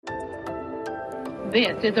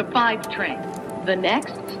This is a 5 train. The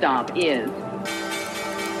next stop is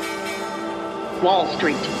Wall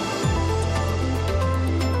Street.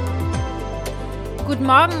 Guten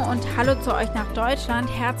Morgen und hallo zu euch nach Deutschland.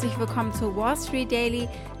 Herzlich willkommen zu Wall Street Daily,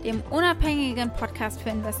 dem unabhängigen Podcast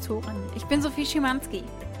für Investoren. Ich bin Sophie Schimanski.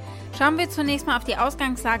 Schauen wir zunächst mal auf die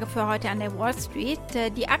Ausgangslage für heute an der Wall Street.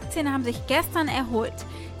 Die Aktien haben sich gestern erholt.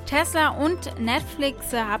 Tesla und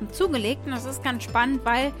Netflix haben zugelegt und das ist ganz spannend,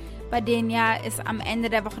 weil bei denen ja es am Ende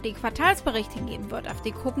der Woche die Quartalsberichte geben wird. Auf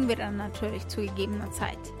die gucken wir dann natürlich zu gegebener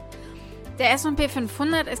Zeit. Der S&P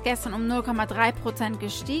 500 ist gestern um 0,3%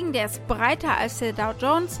 gestiegen. Der ist breiter als der Dow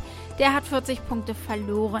Jones. Der hat 40 Punkte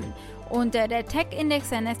verloren. Und der Tech-Index,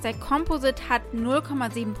 der Nasdaq Composite, hat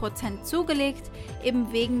 0,7% zugelegt,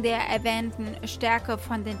 eben wegen der erwähnten Stärke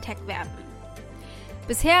von den Tech-Werten.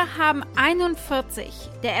 Bisher haben 41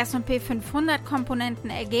 der S&P 500 Komponenten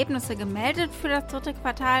Ergebnisse gemeldet für das dritte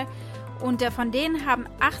Quartal und von denen haben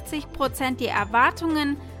 80% die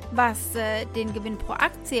Erwartungen, was den Gewinn pro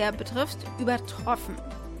Aktie betrifft, übertroffen.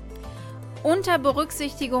 Unter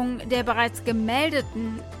Berücksichtigung der bereits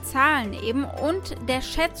gemeldeten Zahlen eben und der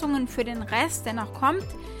Schätzungen für den Rest, der noch kommt,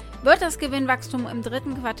 wird das Gewinnwachstum im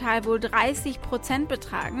dritten Quartal wohl 30%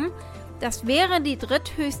 betragen. Das wäre die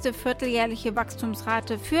dritthöchste vierteljährliche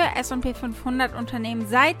Wachstumsrate für S&P 500 Unternehmen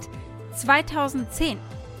seit 2010.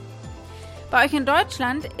 Bei euch in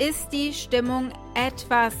Deutschland ist die Stimmung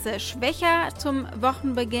etwas schwächer zum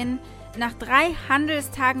Wochenbeginn. Nach 3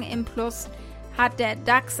 Handelstagen im Plus hat der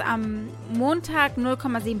DAX am Montag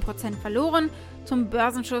 0,7% verloren. Zum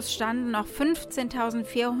Börsenschluss standen noch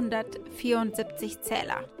 15.474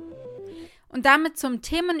 Zähler. Und damit zum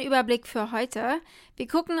Themenüberblick für heute. Wir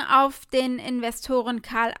gucken auf den Investoren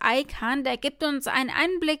Carl Icahn. Der gibt uns einen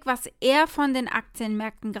Einblick, was er von den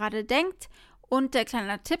Aktienmärkten gerade denkt. Und der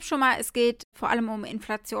kleine Tipp schon mal, es geht vor allem um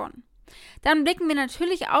Inflation. Dann blicken wir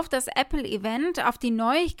natürlich auf das Apple-Event, auf die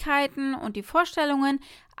Neuigkeiten und die Vorstellungen,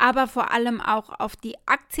 aber vor allem auch auf die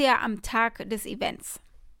Aktie am Tag des Events.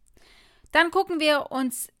 Dann gucken wir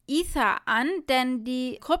uns Ether an, denn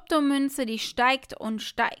die Kryptomünze, die steigt und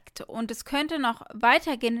steigt. Und es könnte noch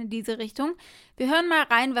weitergehen in diese Richtung. Wir hören mal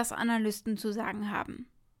rein, was Analysten zu sagen haben.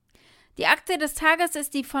 Die Aktie des Tages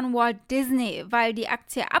ist die von Walt Disney, weil die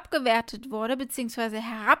Aktie abgewertet wurde bzw.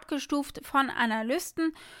 herabgestuft von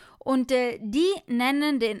Analysten. Und die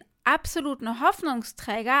nennen den absoluten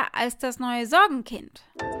Hoffnungsträger als das neue Sorgenkind.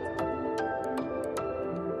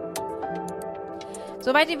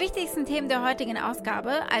 Soweit die wichtigsten Themen der heutigen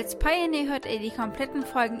Ausgabe. Als Pioneer hört ihr die kompletten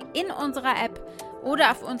Folgen in unserer App oder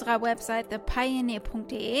auf unserer Website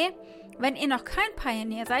thepioneer.de. Wenn ihr noch kein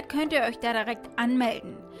Pioneer seid, könnt ihr euch da direkt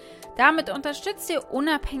anmelden. Damit unterstützt ihr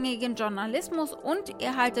unabhängigen Journalismus und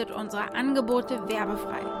ihr haltet unsere Angebote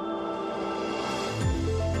werbefrei.